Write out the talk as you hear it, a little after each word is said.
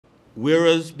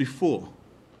whereas before,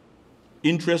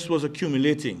 interest was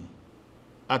accumulating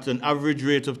at an average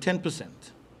rate of 10%,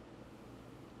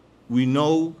 we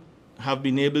now have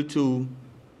been able to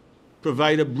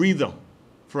provide a breather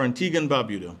for Antigua and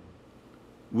Barbuda,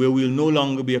 where we'll no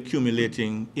longer be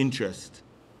accumulating interest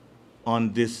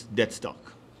on this debt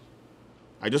stock.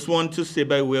 I just want to say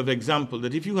by way of example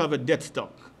that if you have a debt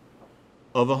stock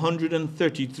of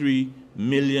 133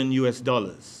 million US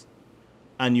dollars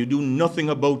and you do nothing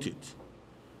about it,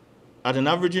 at an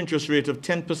average interest rate of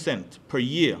 10% per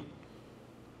year,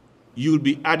 you'll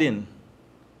be adding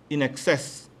in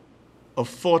excess of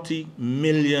 40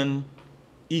 million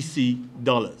EC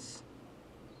dollars.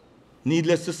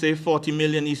 Needless to say, 40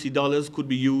 million EC dollars could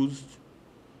be used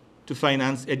to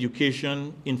finance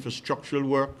education, infrastructural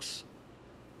works,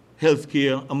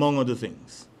 healthcare, among other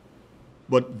things.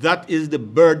 But that is the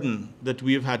burden that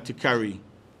we have had to carry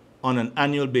on an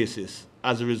annual basis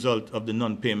as a result of the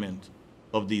non-payment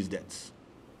of these debts.